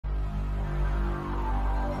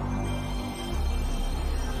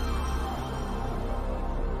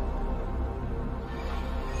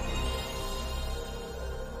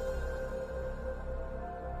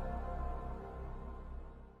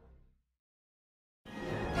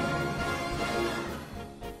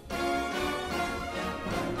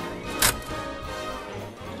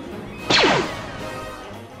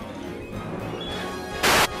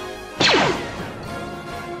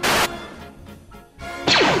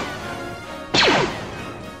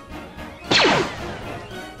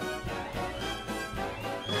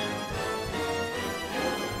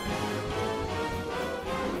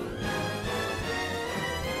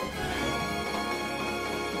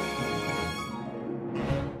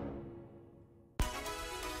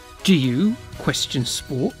Do you question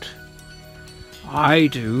sport? I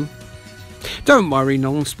do. Don't worry,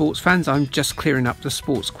 non-sports fans, I'm just clearing up the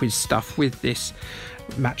sports quiz stuff with this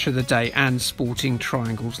match of the day and sporting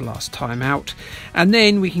triangles last time out, and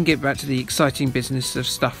then we can get back to the exciting business of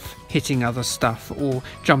stuff hitting other stuff, or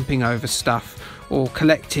jumping over stuff, or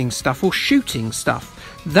collecting stuff, or shooting stuff.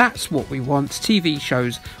 That's what we want. TV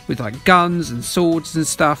shows with like guns and swords and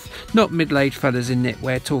stuff, not middle-aged fellas in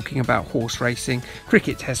knitwear talking about horse racing,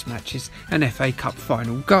 cricket test matches and FA Cup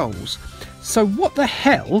final goals. So what the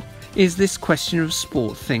hell is this question of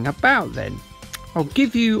sport thing about then? I'll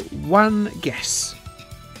give you one guess.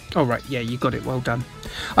 All right, yeah, you got it, well done.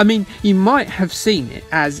 I mean, you might have seen it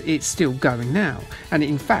as it's still going now, and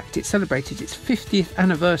in fact it celebrated its 50th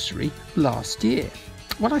anniversary last year.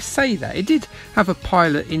 When I say that, it did have a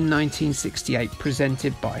pilot in 1968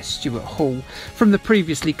 presented by Stuart Hall from the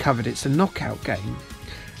previously covered It's a Knockout game.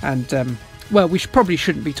 And, well, we probably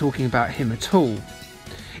shouldn't be talking about him at all.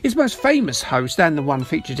 Its most famous host, and the one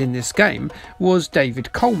featured in this game, was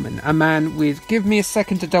David Coleman, a man with, give me a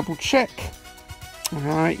second to double check.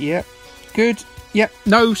 Alright, yep, good. Yep,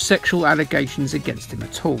 no sexual allegations against him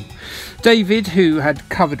at all. David, who had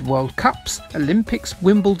covered World Cups, Olympics,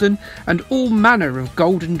 Wimbledon and all manner of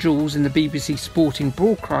golden jewels in the BBC sporting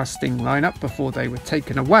broadcasting lineup before they were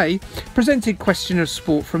taken away, presented Question of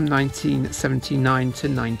Sport from 1979 to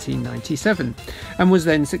 1997 and was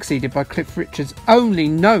then succeeded by Cliff Richard's only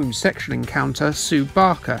known sexual encounter, Sue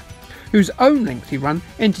Barker, whose own lengthy run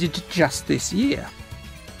ended just this year.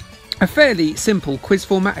 A fairly simple quiz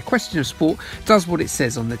format, a question of sport, does what it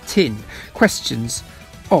says on the tin. Questions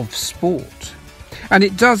of sport. And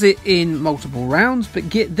it does it in multiple rounds, but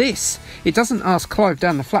get this, it doesn't ask Clive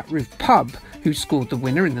down the flat roof pub who scored the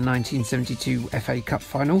winner in the 1972 FA Cup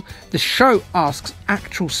final. The show asks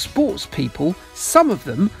actual sports people. Some of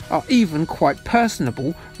them are even quite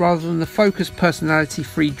personable, rather than the focused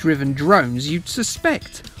personality-free driven drones you'd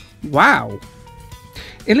suspect. Wow!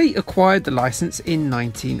 Elite acquired the licence in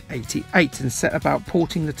 1988 and set about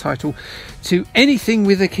porting the title to anything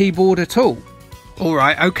with a keyboard at all.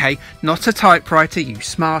 Alright, okay, not a typewriter, you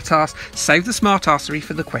smartass. Save the smartassery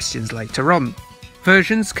for the questions later on.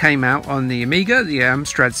 Versions came out on the Amiga, the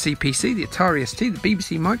Amstrad CPC, the Atari ST, the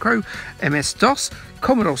BBC Micro, MS-DOS,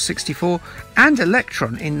 Commodore 64 and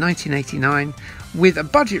Electron in 1989, with a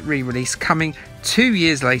budget re-release coming 2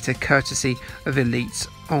 years later courtesy of Elite's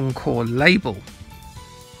Encore label.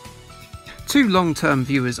 To long-term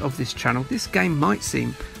viewers of this channel, this game might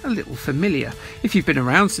seem a little familiar. If you've been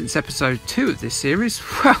around since episode 2 of this series,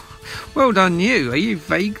 well done you. Are you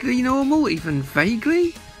vaguely normal? Even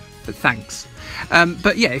vaguely? But thanks.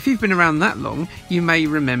 But yeah, if you've been around that long, you may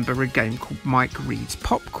remember a game called Mike Reed's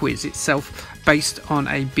Pop Quiz, itself based on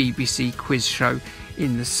a BBC quiz show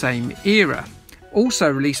in the same era. Also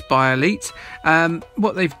released by Elite.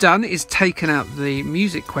 What they've done is taken out the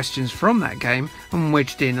music questions from that game and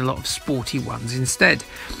wedged in a lot of sporty ones instead.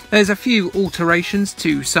 There's a few alterations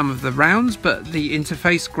to some of the rounds, but the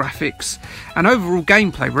interface, graphics and overall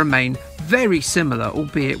gameplay remain very similar,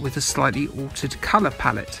 albeit with a slightly altered colour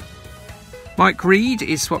palette. Mike Reed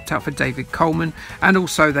is swapped out for David Coleman, and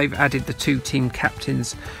also they've added the 2 team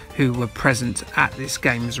captains who were present at this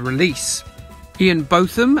game's release. Ian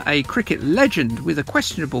Botham, a cricket legend with a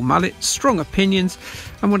questionable mullet, strong opinions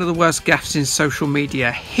and one of the worst gaffes in social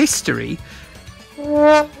media history,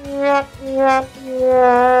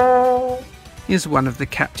 is one of the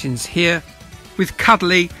captains here, with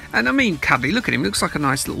Cuddly, and I mean Cuddly, look at him, looks like a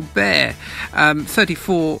nice little bear,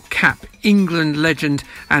 34 cap England legend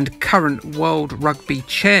and current World Rugby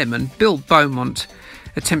chairman Bill Beaumont,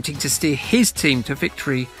 attempting to steer his team to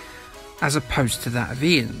victory as opposed to that of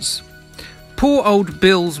Ian's. Poor old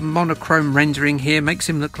Bill's monochrome rendering here makes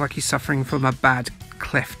him look like he's suffering from a bad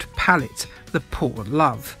cleft palate, the poor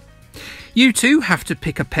love. You too have to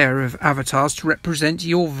pick a pair of avatars to represent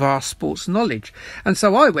your vast sports knowledge, and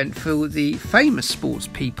so I went for the famous sports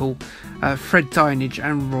people, Fred Dinenage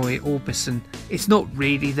and Roy Orbison. It's not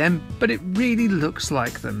really them, but it really looks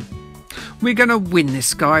like them. We're going to win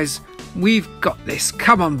this, guys. We've got this.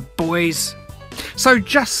 Come on, boys. So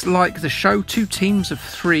just like the show, 2 teams of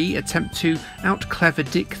 3 attempt to out-clever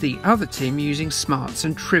Dick the other team using smarts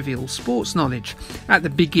and trivial sports knowledge. At the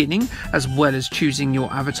beginning, as well as choosing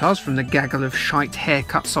your avatars from the gaggle of shite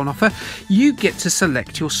haircuts on offer, you get to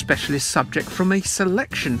select your specialist subject from a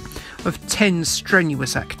selection of 10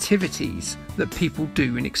 strenuous activities that people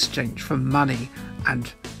do in exchange for money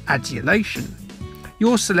and adulation.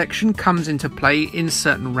 Your selection comes into play in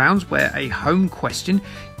certain rounds where a home question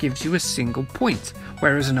gives you a single point,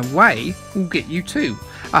 whereas an away will get you 2.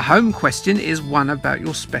 A home question is one about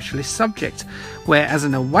your specialist subject, whereas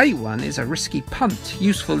an away one is a risky punt,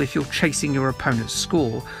 useful if you're chasing your opponent's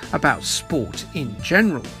score about sport in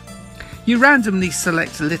general. You randomly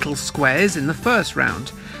select little squares in the first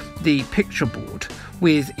round, the picture board,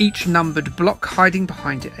 with each numbered block hiding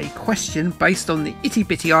behind it a question based on the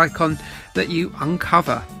itty-bitty icon that you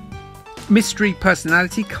uncover. Mystery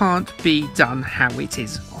personality can't be done how it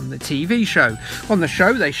is on the TV show. On the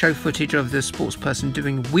show, they show footage of the sportsperson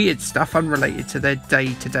doing weird stuff unrelated to their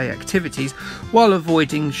day-to-day activities while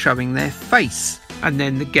avoiding showing their face. And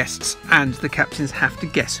then the guests and the captains have to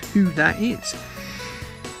guess who that is.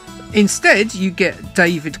 Instead, you get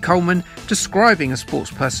David Coleman describing a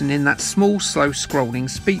sportsperson in that small, slow-scrolling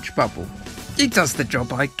speech bubble. It does the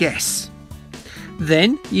job, I guess.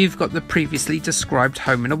 Then you've got the previously described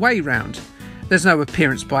home and away round. There's no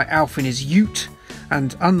appearance by Alf in his ute,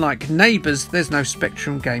 and unlike Neighbours, there's no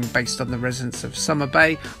Spectrum game based on the residents of Summer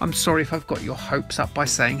Bay. I'm sorry if I've got your hopes up by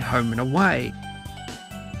saying home and away.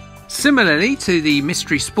 Similarly to the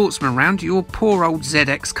Mystery Sportsman round, your poor old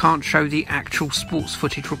ZX can't show the actual sports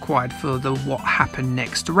footage required for the what happened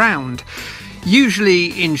next round.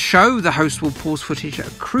 Usually in show, the host will pause footage at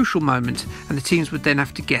a crucial moment and the teams would then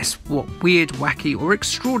have to guess what weird, wacky or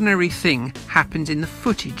extraordinary thing happened in the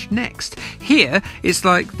footage next. Here, it's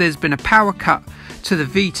like there's been a power cut to the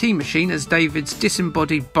VT machine as David's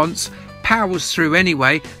disembodied bonce powers through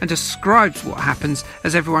anyway and describes what happens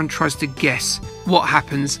as everyone tries to guess what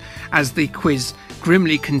happens as the quiz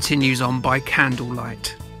grimly continues on by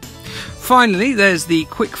candlelight. Finally, there's the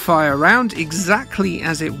quickfire round, exactly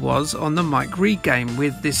as it was on the Mike Reid game,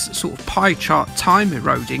 with this sort of pie chart time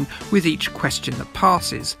eroding with each question that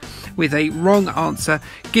passes, with a wrong answer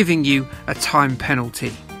giving you a time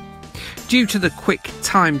penalty. Due to the quick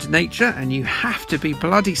timed nature, and you have to be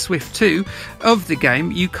bloody swift too, of the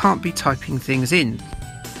game, you can't be typing things in.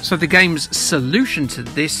 So the game's solution to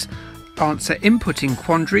this answer inputting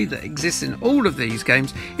quandary that exists in all of these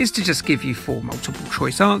games is to just give you 4 multiple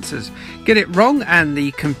choice answers. Get it wrong and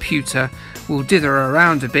the computer will dither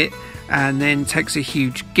around a bit and then takes a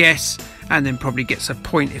huge guess and then probably gets a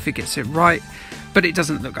point if it gets it right, but it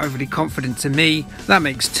doesn't look overly confident to me. That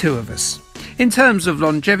makes 2 of us. In terms of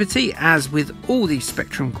longevity, as with all these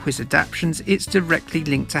Spectrum quiz adaptations, it's directly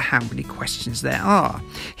linked to how many questions there are.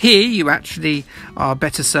 Here you actually are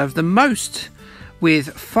better served than most,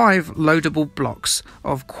 with 5 loadable blocks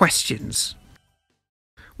of questions.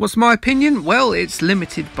 What's my opinion? Well, it's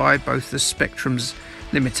limited by both the Spectrum's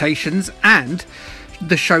limitations and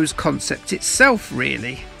the show's concept itself,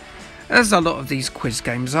 really, as a lot of these quiz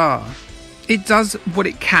games are. It does what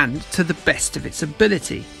it can to the best of its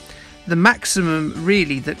ability. The maximum,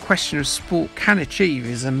 really, that Question of Sport can achieve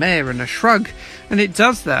is a mare and a shrug, and it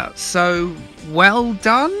does that, so well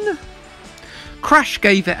done. Crash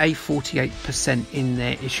gave it a 48% in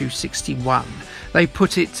their issue 61. They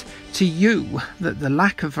put it to you that the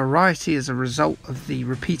lack of variety as a result of the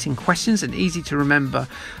repeating questions and easy to remember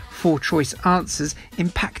 4-choice answers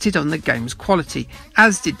impacted on the game's quality,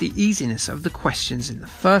 as did the easiness of the questions in the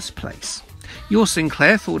first place. Your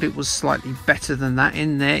Sinclair thought it was slightly better than that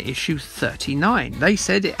in their issue 39. They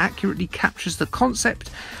said it accurately captures the concept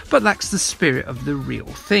but lacks the spirit of the real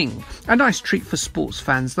thing. A nice treat for sports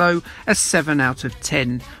fans though, a 7 out of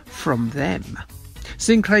 10 from them.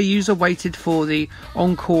 Sinclair user waited for the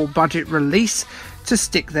Encore budget release to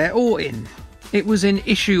stick their oar in. It was in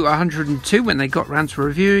issue 102 when they got round to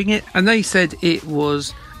reviewing it, and they said it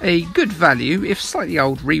was a good value, if slightly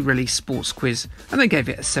old, re-release sports quiz, and they gave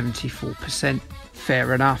it a 74%.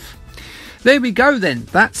 Fair enough. There we go then,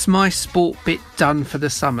 that's my sport bit done for the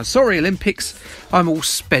summer. Sorry Olympics, I'm all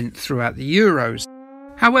spent throughout the Euros.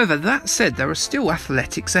 However, that said, there are still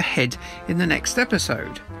athletics ahead in the next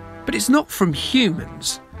episode. But it's not from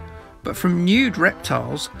humans, but from nude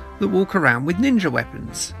reptiles that walk around with ninja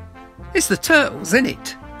weapons. It's the turtles, isn't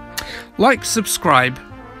it? Like, subscribe,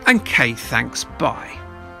 and K thanks, bye.